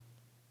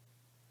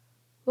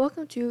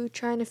Welcome to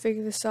Trying to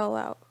Figure This All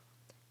Out.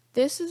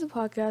 This is a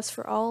podcast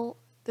for all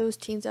those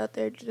teens out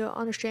there who don't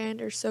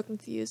understand or so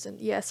confused, and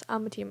yes,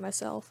 I'm a teen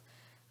myself,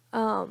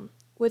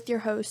 with your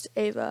host,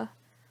 Ava.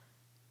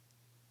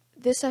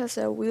 This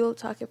episode, we will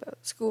talk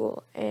about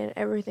school and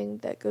everything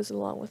that goes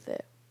along with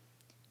it.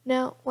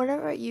 Now,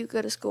 whenever you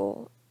go to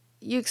school,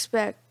 you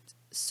expect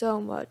so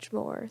much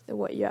more than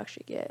what you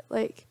actually get.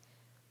 Like,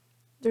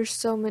 there's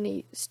so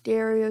many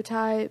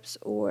stereotypes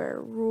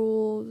or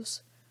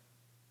rules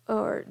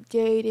or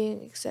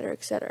dating, etc.,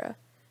 etc.,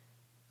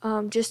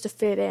 just to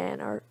fit in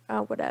or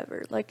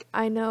whatever. Like,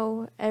 I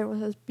know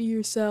everyone says be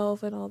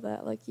yourself and all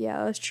that. Like,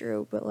 yeah, that's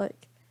true, but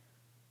like,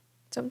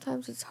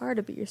 sometimes it's hard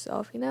to be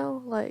yourself, you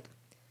know? Like,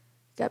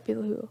 you got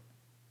people who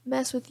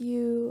mess with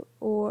you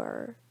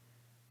or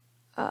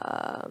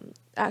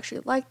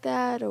actually like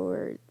that,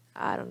 or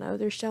I don't know.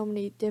 There's so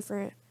many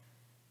different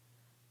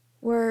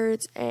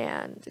words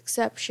and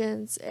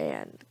exceptions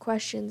and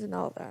questions and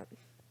all that.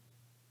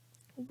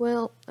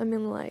 Well, I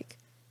mean, like,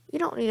 you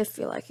don't need to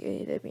feel like you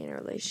need to be in a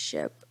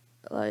relationship.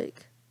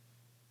 Like,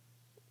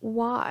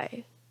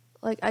 why?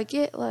 Like, I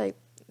get, like,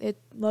 it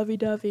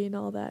lovey-dovey and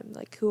all that, and,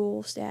 like,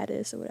 cool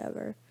status or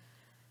whatever.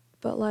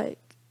 But,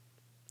 like,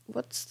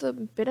 what's the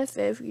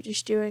benefit if you're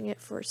just doing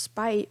it for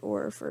spite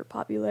or for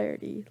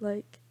popularity?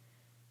 Like,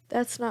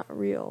 that's not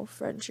real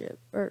friendship.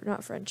 Or,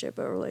 not friendship,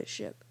 but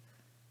relationship.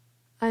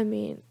 I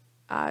mean,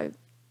 I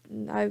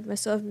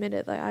myself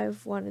admitted, like,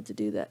 I've wanted to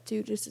do that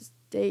too, just to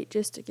date,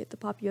 just to get the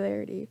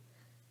popularity.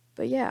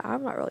 But yeah,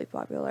 I'm not really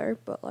popular,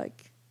 but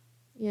like,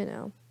 you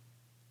know,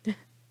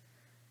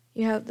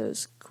 you have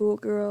those cool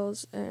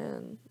girls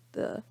and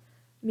the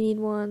mean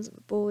ones,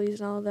 the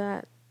bullies and all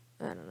that.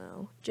 I don't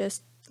know,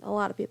 just a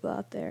lot of people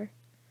out there.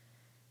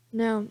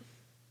 Now,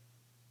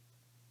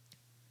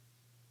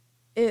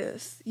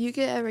 if you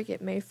ever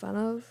get made fun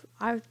of,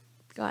 I've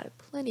got it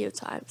plenty of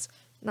times.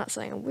 I'm not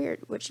saying I'm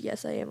weird, which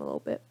yes, I am a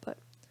little bit, but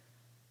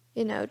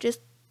you know,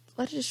 just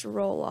let it just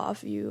roll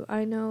off you.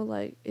 I know,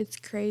 like, it's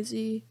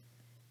crazy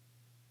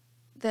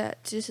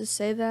that just to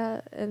say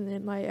that and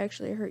it might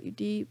actually hurt you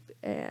deep,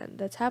 and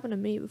that's happened to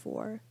me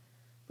before.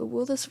 But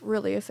will this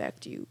really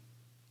affect you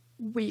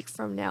week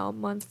from now, a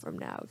month from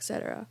now,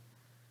 etc.?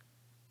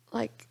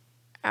 Like,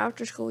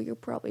 after school, you're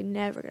probably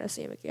never gonna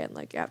see him again.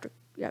 Like, after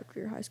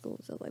your high school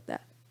and stuff like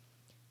that.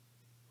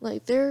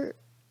 Like, they're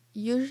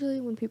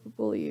usually, when people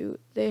bully you,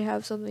 they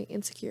have something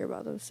insecure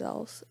about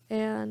themselves,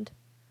 and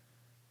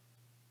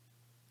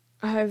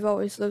I've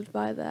always lived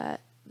by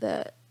that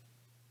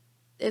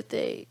if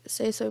they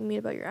say something mean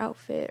about your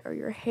outfit or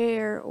your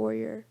hair or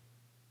your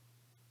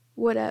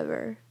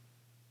whatever,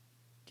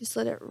 just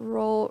let it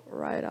roll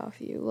right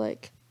off you.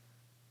 Like,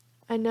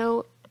 I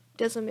know it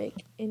doesn't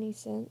make any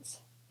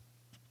sense,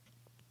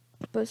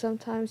 but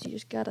sometimes you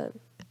just gotta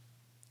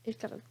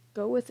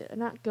go with it. And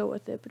not go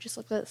with it, but just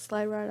like let it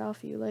slide right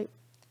off you. Like,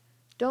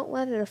 don't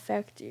let it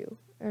affect you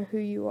or who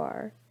you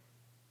are.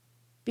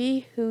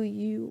 Be who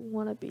you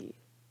want to be.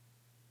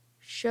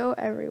 Show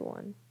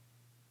everyone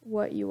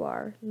what you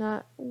are,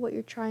 not what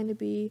you're trying to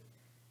be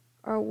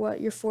or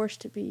what you're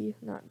forced to be,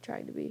 not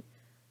trying to be.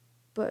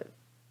 But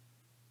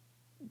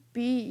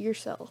be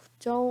yourself.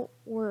 Don't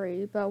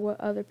worry about what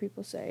other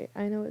people say.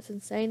 I know it's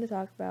insane to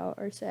talk about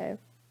or say.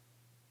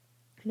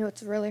 I know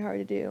it's really hard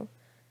to do.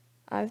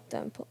 I've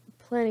done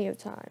plenty of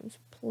times.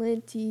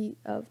 I've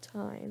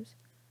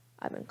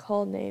been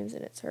called names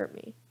and it's hurt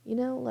me. You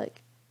know,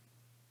 like,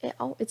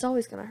 it's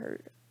always gonna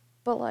hurt.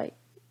 But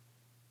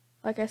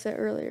like I said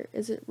earlier,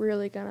 is it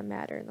really gonna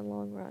matter in the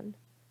long run?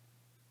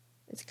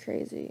 It's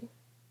crazy.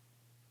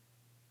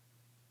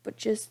 But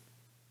just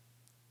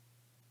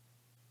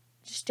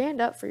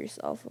stand up for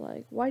yourself.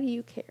 Like, why do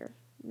you care?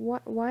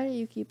 Why do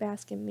you keep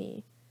asking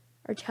me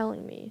or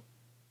telling me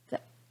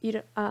that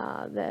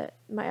that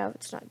my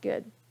outfit's not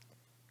good,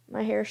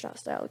 my hair's not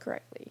styled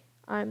correctly,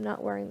 I'm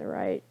not wearing the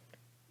right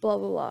blah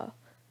blah blah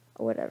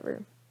or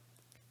whatever?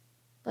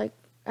 Like,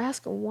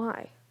 ask them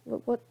why.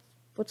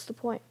 What's the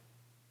point?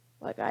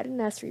 Like, I didn't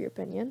ask for your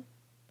opinion.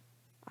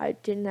 I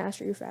didn't ask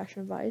for your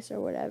fashion advice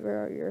or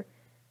whatever,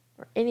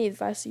 or any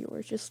advice of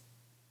yours. Just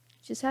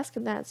ask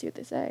them that and see what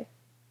they say.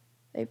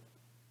 They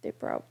they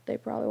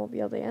probably won't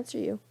be able to answer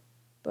you,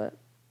 but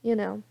you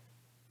know.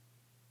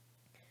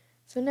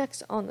 So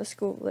next on the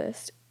school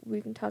list,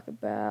 we can talk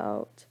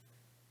about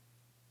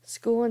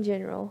school in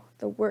general,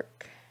 the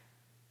work.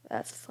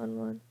 That's a fun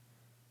one.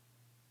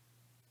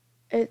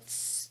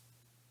 It's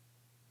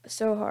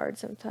so hard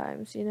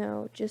sometimes, you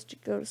know, just to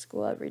go to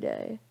school every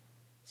day.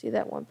 See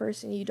that one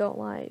person you don't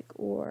like,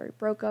 or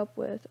broke up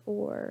with,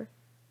 or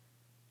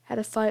had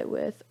a fight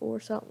with, or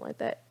something like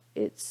that.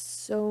 It's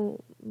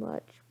so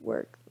much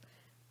work.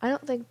 I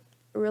don't think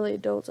really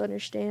adults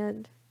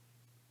understand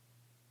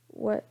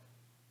what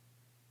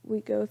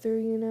we go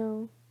through, you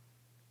know?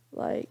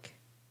 Like,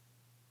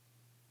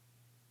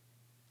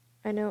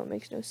 I know it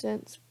makes no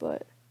sense,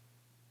 but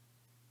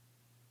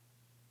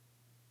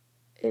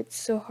it's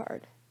so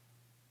hard.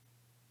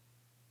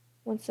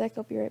 One sec,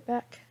 I'll be right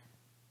back.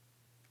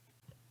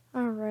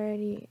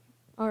 Alrighty,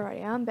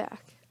 I'm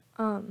back.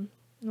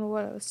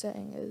 What I was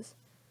saying is,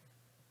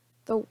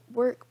 the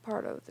work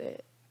part of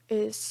it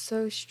is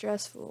so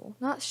stressful.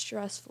 Not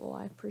stressful,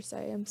 I per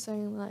se. I'm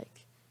saying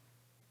like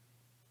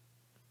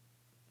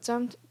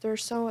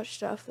there's so much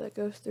stuff that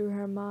goes through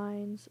our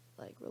minds,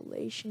 like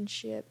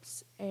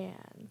relationships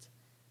and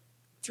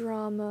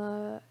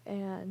drama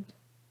and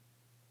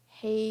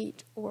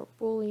hate or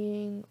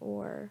bullying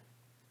or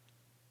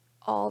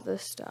all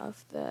this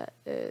stuff that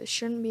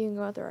shouldn't be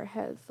going through our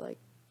heads. Like,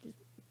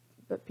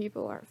 but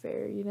people aren't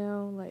fair, you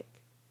know.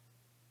 Like,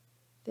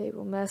 they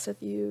will mess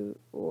with you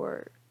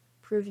or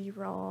prove you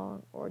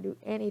wrong or do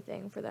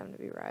anything for them to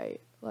be right.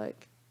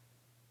 Like,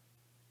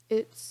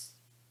 it's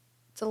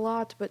a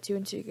lot to put two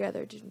and two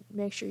together to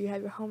make sure you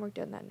have your homework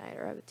done that night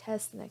or have a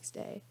test the next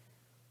day.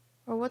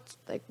 Or what's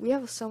like we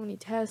have so many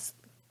tests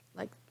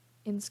like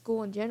in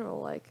school in general,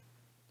 like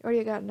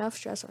already got enough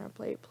stress on our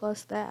plate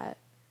plus that.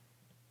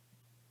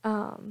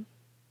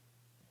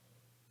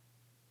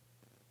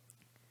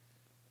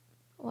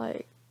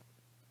 Like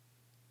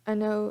I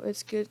know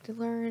it's good to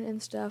learn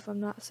and stuff. I'm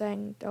not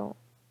saying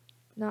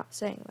not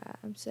saying that.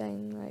 I'm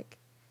saying like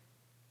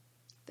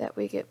that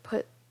we get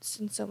put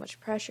in so much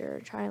pressure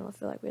and trying to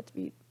feel like we have to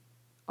be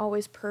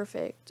always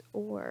perfect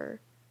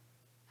or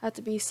have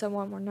to be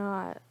someone we're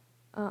not.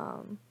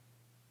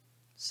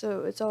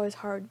 So it's always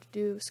hard to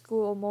do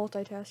school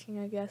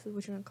multitasking, I guess is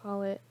what you want to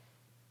call it.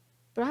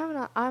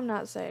 But I'm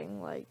not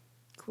saying like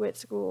quit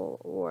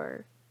school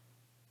or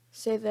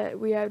say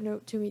that we have no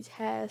too many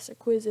tests or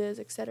quizzes,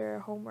 etc.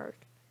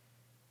 homework.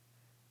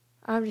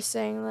 I'm just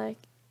saying like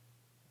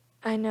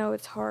I know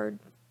it's hard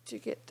to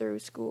get through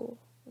school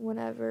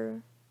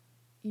whenever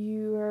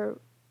you are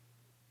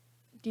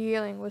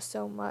dealing with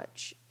so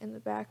much in the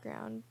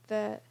background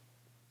that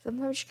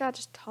sometimes you just gotta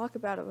just talk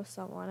about it with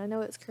someone. I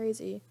know it's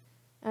crazy.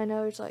 I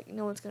know it's like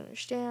no one's gonna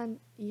understand.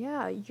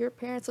 Yeah, your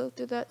parents lived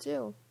through that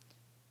too.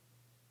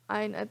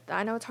 I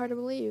know it's hard to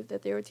believe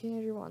that they were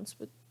teenager once,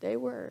 but they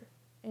were.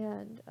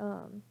 And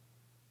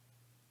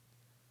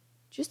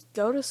just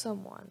go to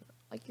someone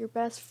like your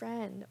best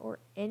friend or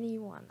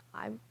anyone.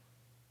 I'm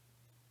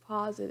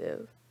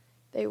positive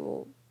they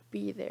will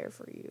be there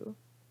for you.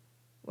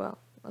 Well,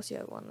 unless you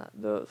have one that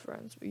those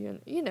friends, but you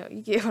know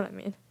you get what I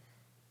mean.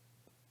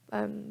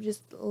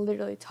 Just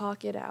literally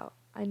talk it out.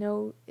 I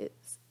know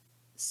it's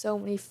so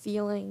many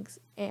feelings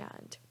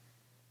and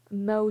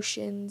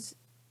emotions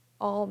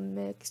all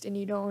mixed, and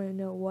you don't even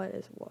know what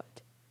is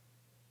what.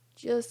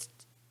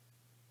 Just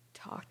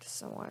talk to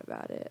someone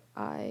about it.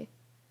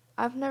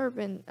 I've never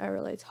been a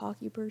really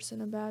talky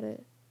person about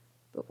it,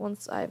 but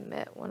once I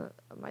met one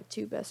of my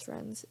two best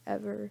friends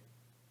ever,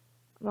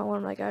 one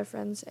of my guy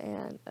friends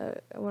and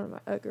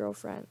a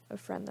girlfriend, a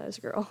friend that is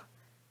a girl.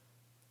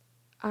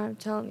 I'm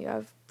telling you,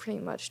 I've pretty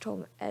much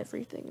told them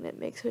everything, and it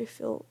makes me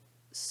feel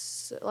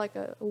so, like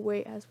a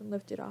weight has been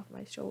lifted off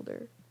my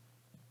shoulder.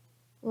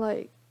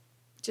 Like,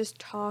 just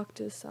talk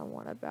to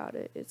someone about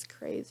it. It's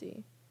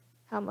crazy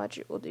how much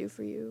it will do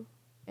for you.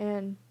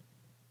 And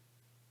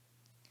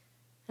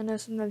I know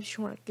sometimes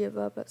you want to give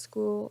up at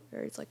school, or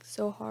it's like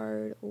so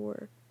hard,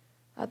 or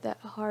at that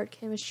hard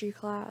chemistry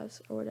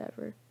class, or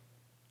whatever.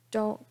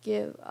 Don't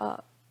give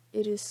up.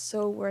 It is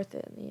so worth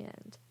it in the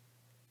end.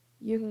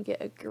 You can get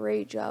a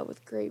great job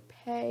with great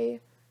pay,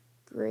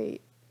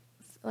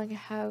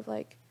 have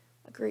like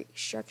a great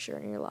structure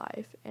in your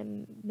life,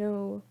 and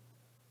know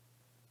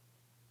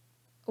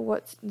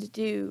what to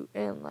do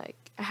and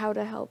like how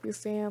to help your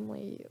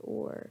family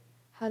or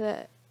how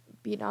to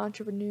be an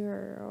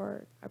entrepreneur,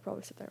 or I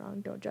probably said that wrong,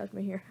 don't judge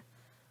me here.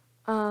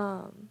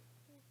 Or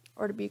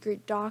to be a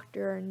great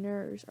doctor or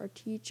nurse or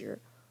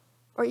teacher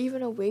or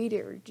even a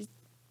waiter. Just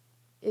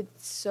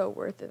it's so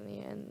worth it in the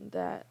end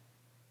that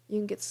you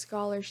can get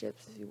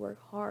scholarships if you work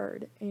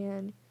hard,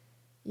 and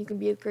you can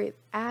be a great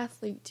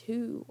athlete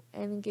too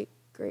and get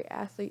great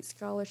athlete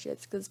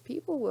scholarships, because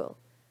people will,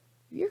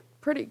 if you're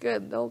pretty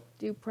good, they'll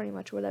do pretty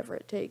much whatever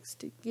it takes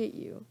to get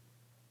you.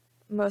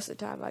 Most of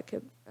the time I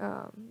could,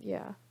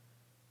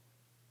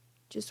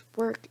 just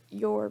work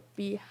your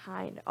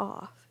behind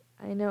off.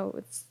 I know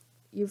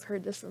you've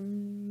heard this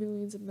from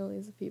millions and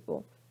millions of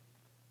people,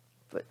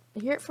 but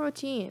hear it from a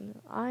teen.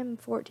 I'm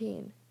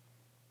 14.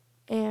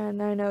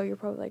 And I know you're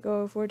probably like,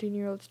 oh,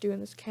 14-year-old's doing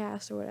this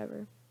cast or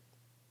whatever.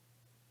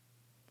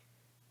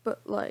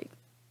 But, like,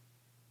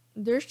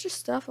 there's just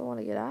stuff I want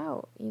to get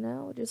out, you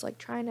know? Just, like,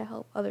 trying to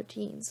help other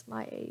teens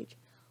my age.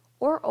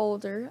 Or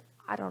older,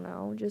 I don't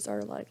know, just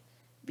are, like,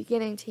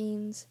 beginning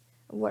teens,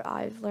 what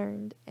I've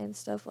learned and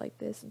stuff like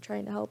this, and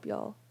trying to help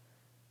y'all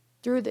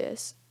through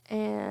this.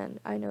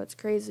 And I know it's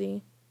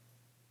crazy,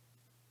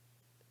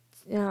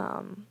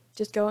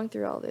 just going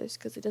through all this,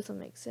 because it doesn't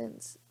make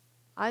sense.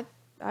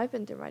 I've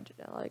been through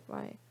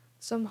my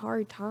some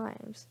hard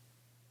times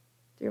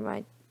through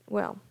my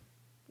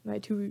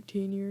 2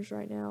 teen years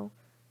right now.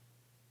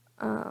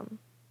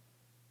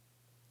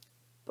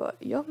 But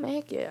you'll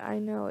make it. I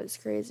know it's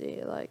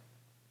crazy. Like,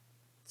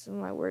 some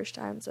of my worst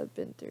times I've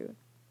been through,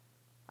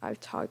 I've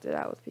talked it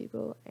out with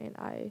people, and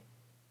I've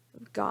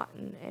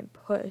gotten and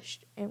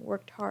pushed and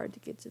worked hard to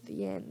get to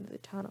the end of the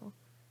tunnel.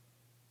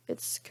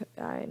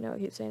 I know I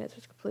keep saying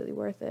it's completely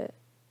worth it.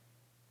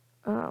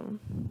 Um,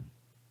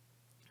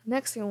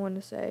 Next thing I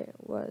wanted to say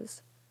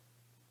was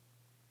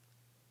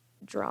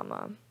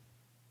drama.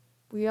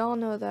 We all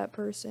know that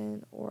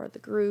person or the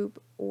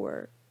group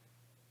or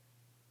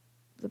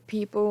the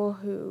people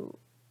who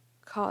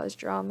cause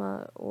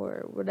drama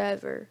or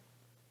whatever.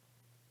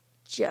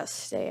 Just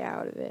stay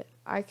out of it.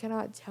 I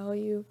cannot tell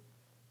you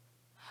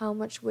how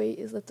much weight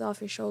is lifted off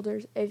your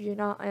shoulders if you're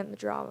not in the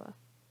drama.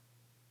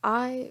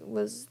 I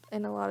was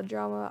in a lot of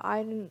drama.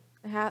 I didn't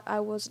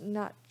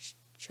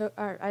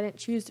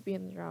choose to be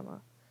in the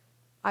drama.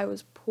 I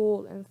was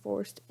pulled and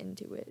forced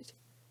into it.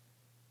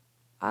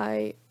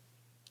 I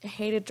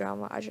hated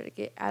drama. I try to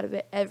get out of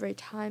it every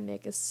time,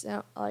 make a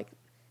sound, like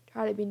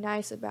try to be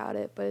nice about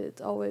it, but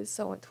it's always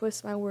someone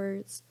twists my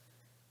words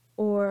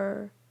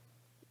or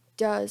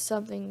does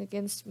something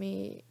against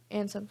me.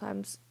 And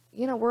sometimes,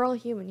 we're all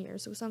human here,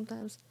 so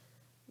sometimes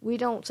we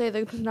don't say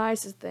the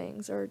nicest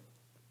things, or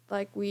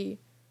like we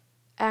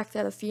act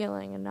out of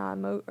feeling and not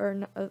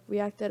we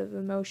act out of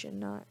emotion,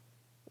 not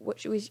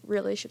what we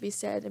really should be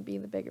said, and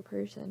being the bigger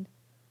person.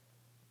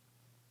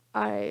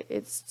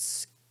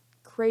 It's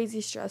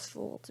crazy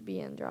stressful to be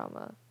in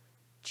drama.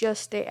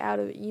 Just stay out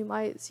of it. You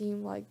might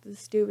seem like the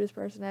stupidest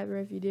person ever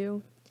if you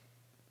do,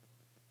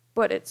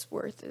 but it's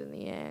worth it in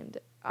the end.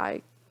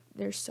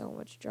 There's so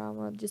much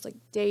drama, just like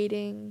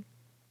dating,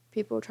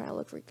 people trying to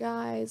look for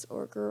guys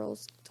or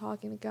girls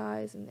talking to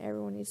guys, and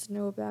everyone needs to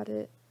know about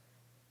it.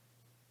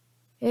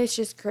 It's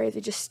just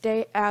crazy. Just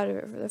stay out of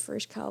it for the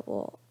first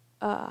couple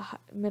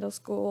middle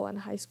school and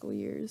high school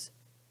years.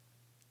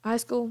 High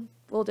school,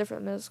 a little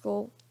different than middle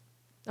school.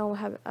 I'll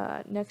have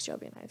next year I'll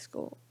be in high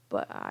school,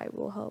 but I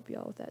will help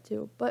y'all with that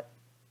too. But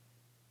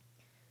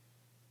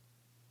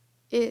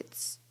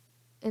it's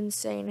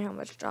insane how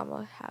much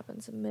drama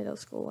happens in middle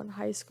school and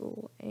high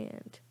school,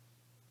 and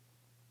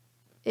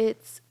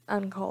it's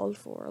uncalled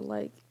for.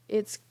 Like,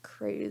 it's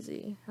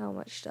crazy how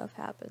much stuff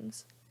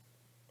happens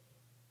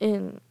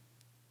in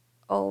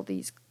all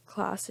these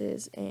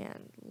classes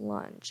and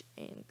lunch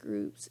and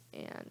groups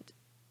and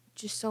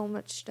just so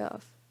much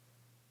stuff.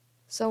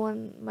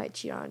 Someone might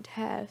cheat on a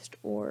test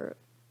or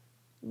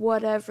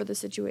whatever the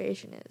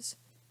situation is.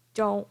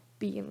 Don't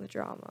be in the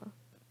drama.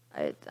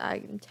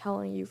 I'm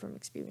telling you from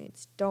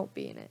experience, don't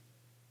be in it.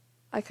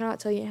 I cannot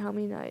tell you how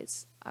many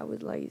nights I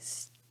would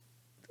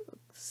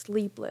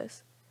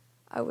sleepless.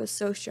 I was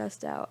so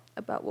stressed out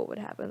about what would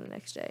happen the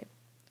next day.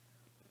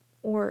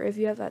 Or if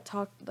you have that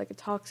a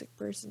toxic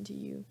person to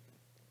you,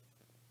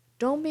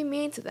 don't be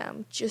mean to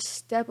them. Just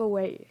step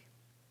away.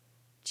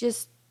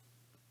 Just,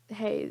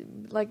 hey,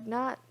 like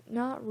not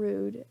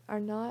rude or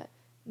not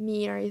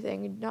mean or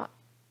anything, not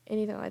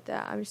anything like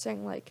that. I'm just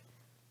saying, like,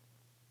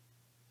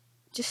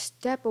 just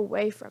step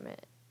away from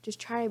it. Just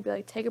try to be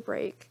like, take a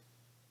break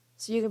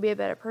so you can be a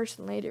better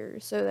person later,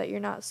 so that you're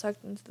not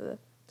sucked into the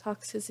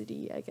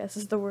toxicity, I guess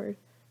is the word,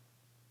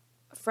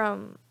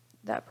 from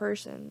that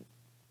person.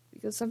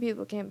 Because some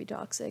people can be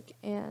toxic,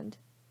 and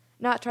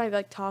not trying to be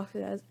like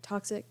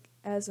toxic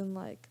as in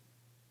like,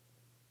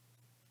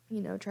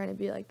 trying to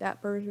be like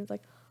that person,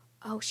 like,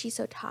 oh, she's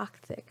so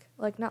toxic.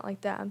 Like, not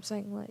like that. I'm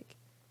saying, like,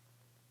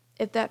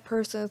 if that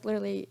person is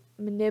literally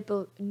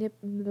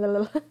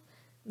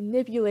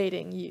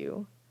manipulating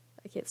you,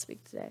 I can't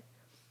speak today,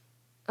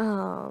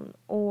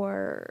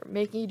 or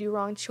making you do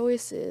wrong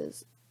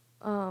choices,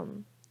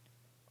 or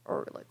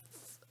like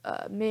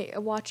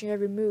watching your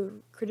every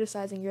move,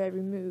 criticizing your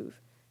every move,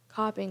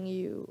 copying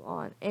you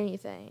on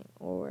anything,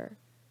 or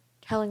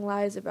telling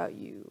lies about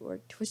you, or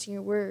twisting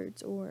your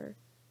words, or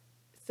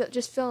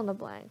just fill in the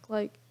blank.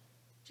 Like,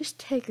 just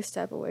take a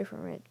step away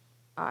from it.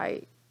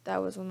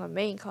 That was one of the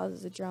main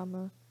causes of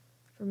drama.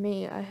 For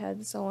me, I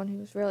had someone who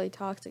was really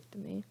toxic to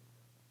me,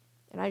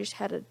 and I just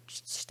had to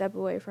step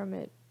away from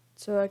it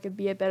so I could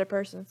be a better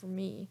person for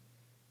me.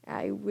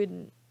 I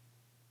wouldn't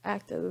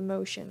act of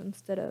emotion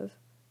instead of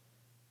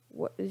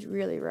what is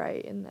really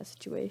right in that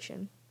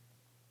situation.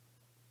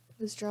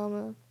 This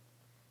drama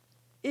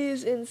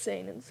is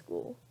insane in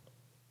school.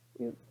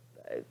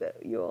 I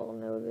bet you all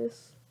know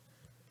this.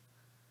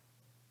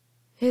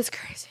 It's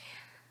crazy.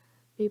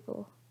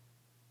 People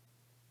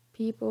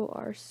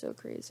are so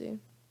crazy.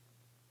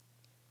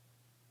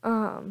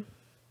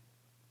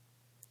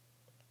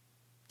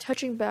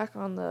 Touching back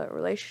on the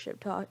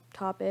relationship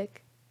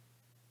topic,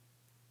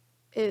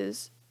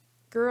 is,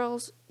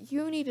 girls,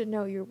 you need to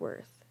know your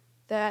worth.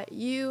 That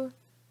you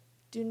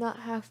do not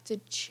have to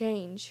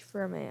change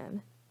for a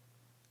man.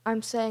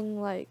 I'm saying,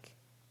 like,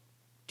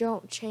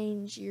 don't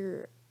change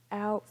your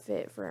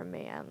outfit for a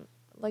man.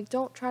 Like,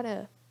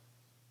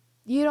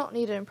 you don't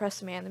need to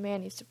impress a man. The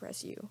man needs to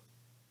impress you.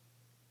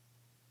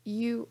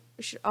 You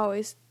should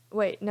always,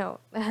 wait, no,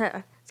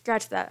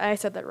 scratch that. I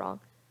said that wrong.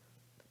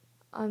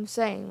 I'm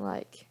saying,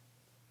 like,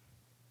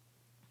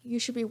 you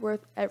should be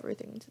worth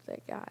everything to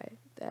that guy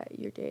that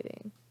you're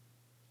dating.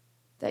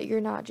 That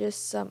you're not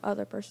just some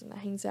other person that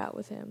hangs out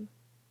with him.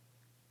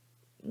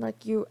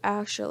 Like, you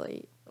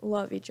actually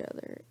love each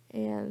other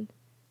and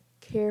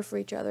care for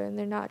each other, and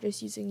they're not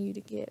just using you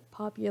to get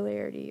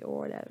popularity or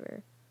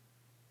whatever.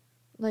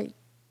 Like,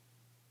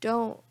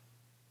 don't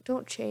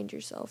don't change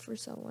yourself for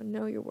someone.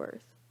 Know your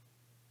worth.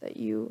 That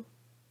you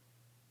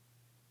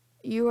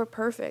are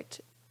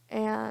perfect,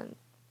 and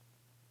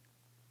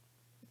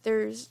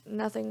there's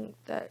nothing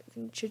that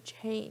should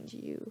change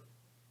you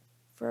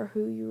for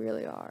who you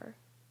really are.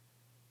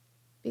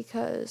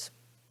 Because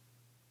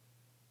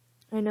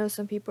I know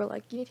some people are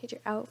like, you need to change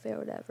your outfit or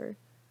whatever.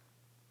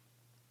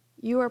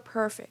 You are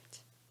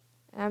perfect.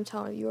 And I'm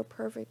telling you, you are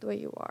perfect the way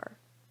you are.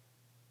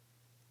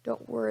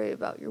 Don't worry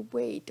about your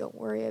weight. Don't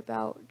worry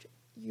about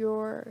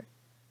your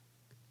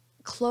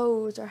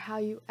clothes or how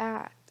you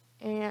act.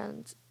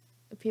 And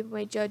people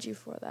may judge you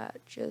for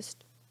that.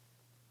 Just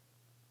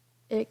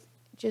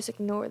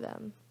ignore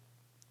them.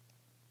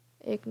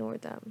 Ignore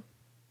them.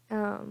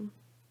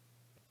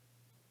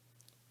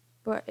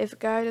 But if a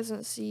guy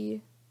doesn't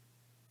see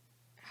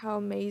how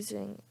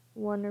amazing,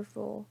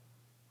 wonderful,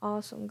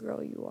 awesome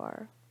girl you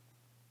are,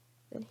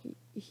 then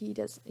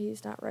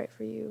he's not right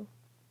for you.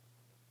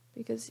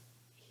 Because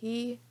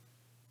he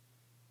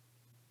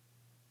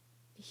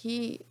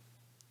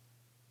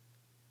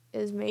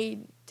is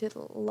made to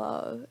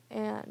love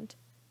and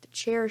to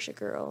cherish a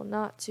girl,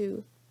 not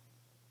to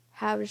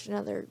have just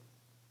another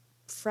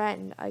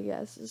friend, I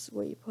guess is the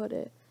way you put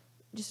it.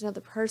 Just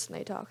another person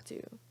they talk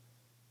to.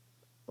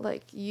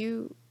 Like,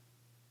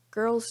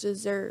 girls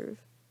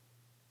deserve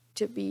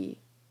to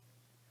be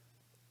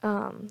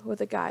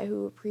with a guy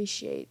who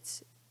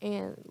appreciates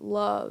and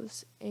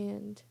loves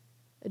and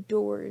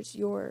adores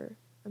your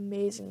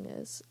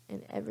amazingness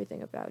and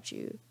everything about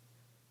you.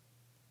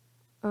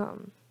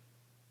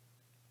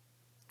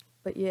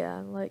 But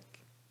yeah,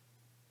 like,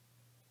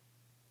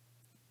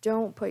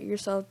 don't put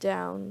yourself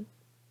down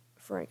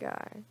for a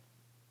guy.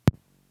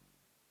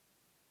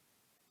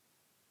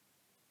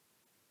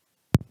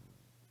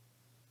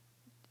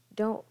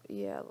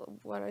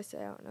 What I say,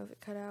 I don't know if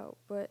it cut out,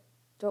 but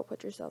don't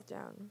put yourself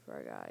down for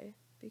a guy,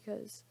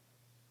 because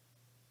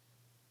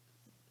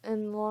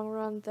in the long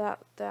run,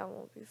 that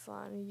won't be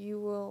fun. You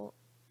will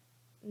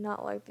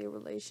not like the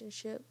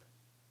relationship.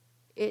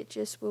 It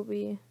just will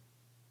be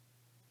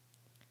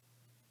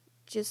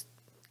just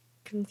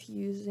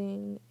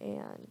confusing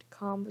and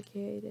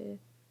complicated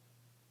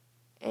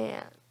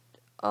and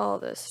all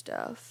this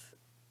stuff.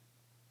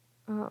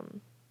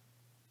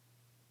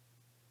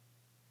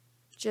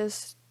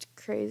 Just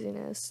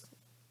craziness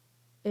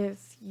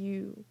if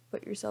you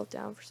put yourself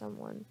down for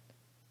someone,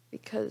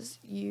 because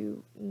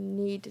you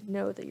need to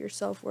know that your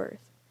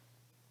self-worth.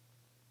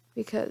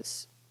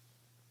 Because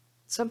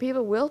some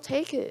people will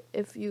take it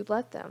if you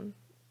let them,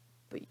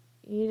 but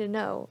you need to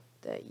know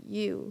that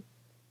you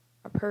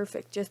are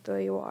perfect just the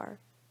way you are,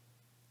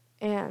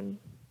 and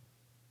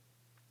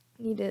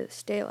you need to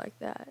stay like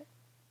that.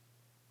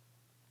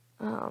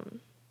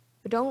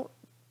 But don't,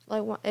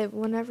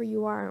 whenever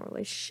you are in a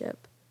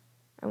relationship,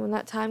 and when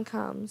that time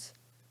comes,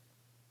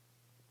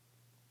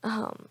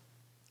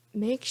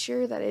 make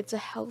sure that it's a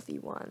healthy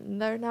one.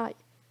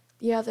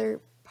 The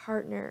other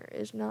partner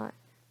is not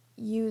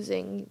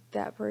using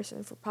that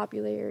person for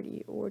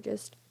popularity or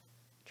just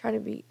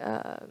trying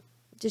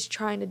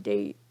to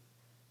date.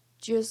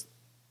 Just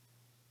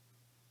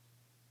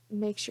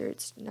make sure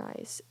it's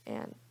nice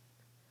and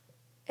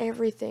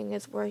everything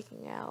is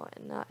working out,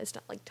 and it's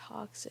not like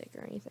toxic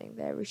or anything.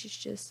 That was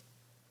just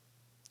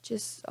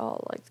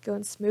all like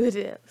going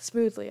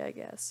smoothly, I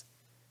guess.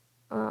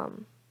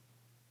 But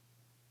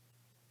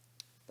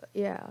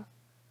yeah,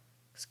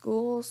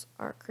 schools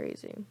are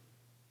crazy.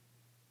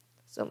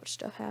 So much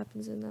stuff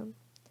happens in them,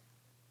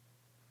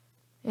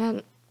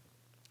 and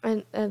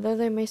though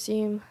they may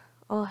seem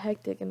all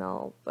hectic and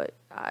all, but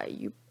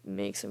you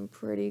make some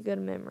pretty good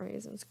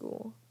memories in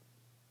school.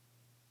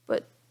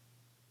 But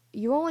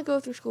you only go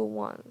through school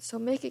once, so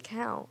make it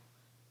count.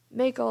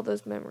 Make all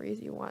those memories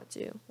you want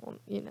to. Well,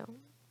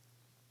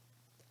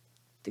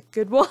 the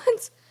good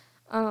ones.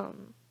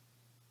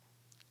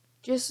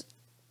 Just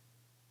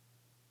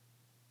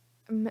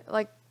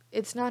like,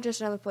 it's not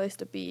just another place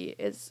to be.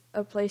 It's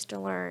a place to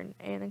learn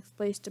and a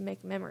place to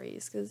make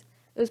memories, because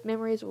those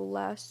memories will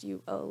last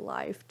you a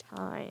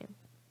lifetime.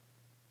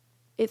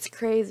 It's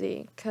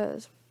crazy,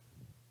 because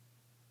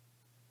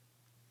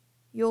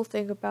you'll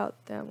think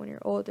about them when you're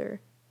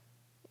older.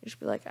 You just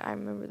be like, I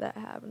remember that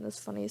happened, the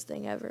funniest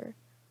thing ever,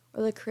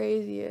 or the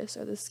craziest,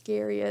 or the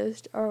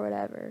scariest, or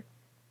whatever.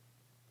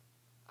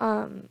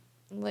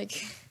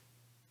 Like,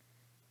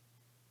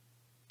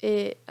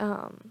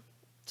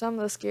 some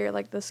of the scary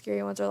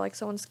ones are like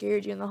someone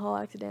scared you in the hall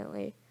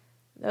accidentally.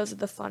 Those are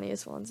the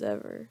funniest ones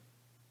ever.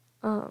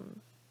 But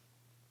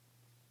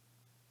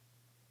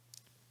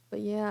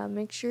yeah,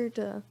 make sure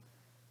to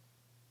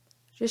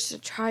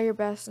try your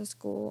best in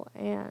school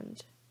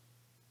and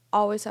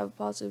always have a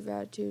positive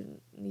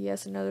attitude.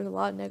 Yes, I know there's a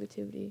lot of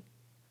negativity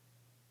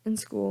in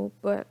school,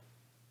 but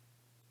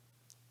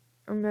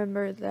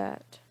remember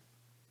that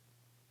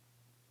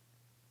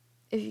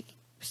if you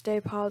stay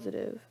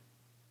positive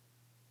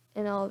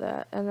and all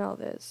that and all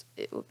this,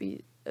 it will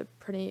be a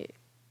pretty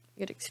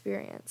good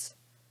experience.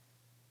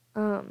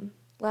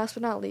 Last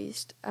but not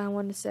least, I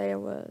wanted to say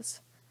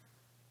was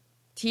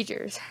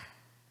teachers.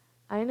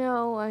 I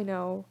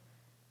know.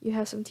 you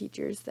have some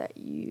teachers that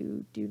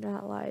you do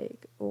not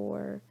like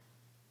or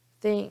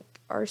think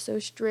are so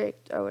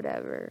strict or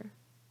whatever.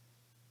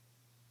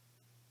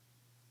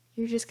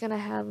 You're just going to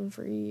have them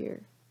for a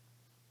year.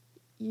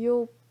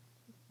 You'll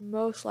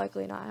most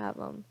likely not have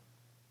them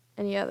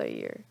any other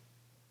year.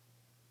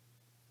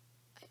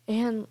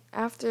 And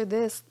after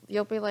this,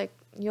 you'll be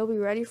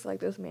ready for like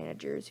those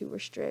managers who were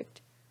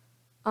strict.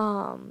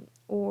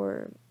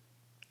 Or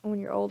when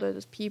you're older,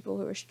 those people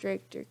who are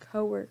strict, your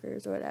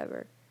coworkers or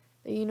whatever,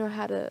 that you know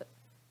how to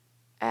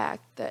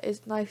act, that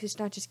is life is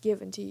not just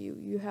given to you.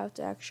 You have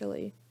to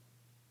actually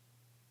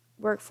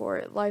work for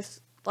it.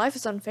 Life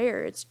is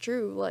unfair. It's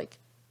true. Like,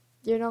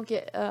 you don't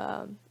get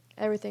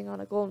everything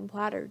on a golden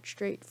platter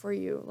straight for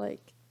you.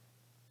 Like,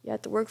 you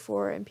have to work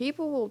for it, and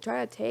people will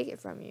try to take it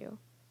from you.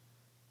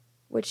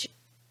 Which,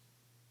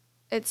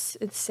 it's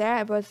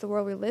sad, but it's the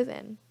world we live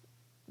in.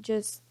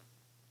 Just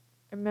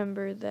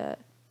remember that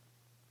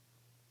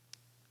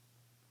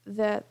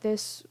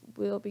this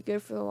will be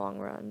good for the long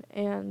run,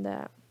 and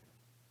that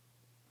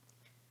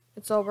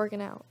it's all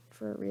working out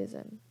for a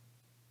reason.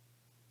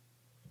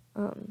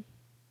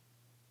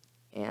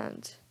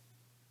 And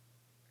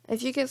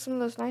if you get some of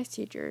those nice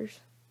teachers,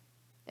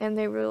 and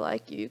they really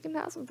like you, you can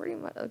have some pretty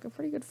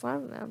good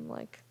fun with them.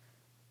 Like,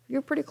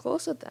 you're pretty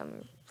close with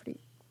them, pretty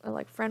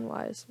like friend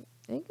wise.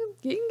 You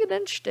can get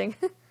interesting.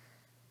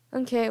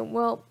 Okay,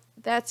 well,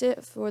 that's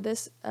it for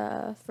this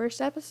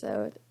first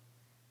episode.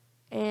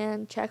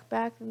 And check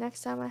back the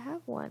next time I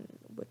have one,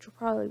 which will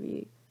probably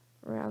be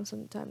around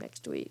sometime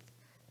next week.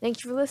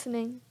 Thank you for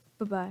listening.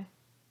 Bye-bye.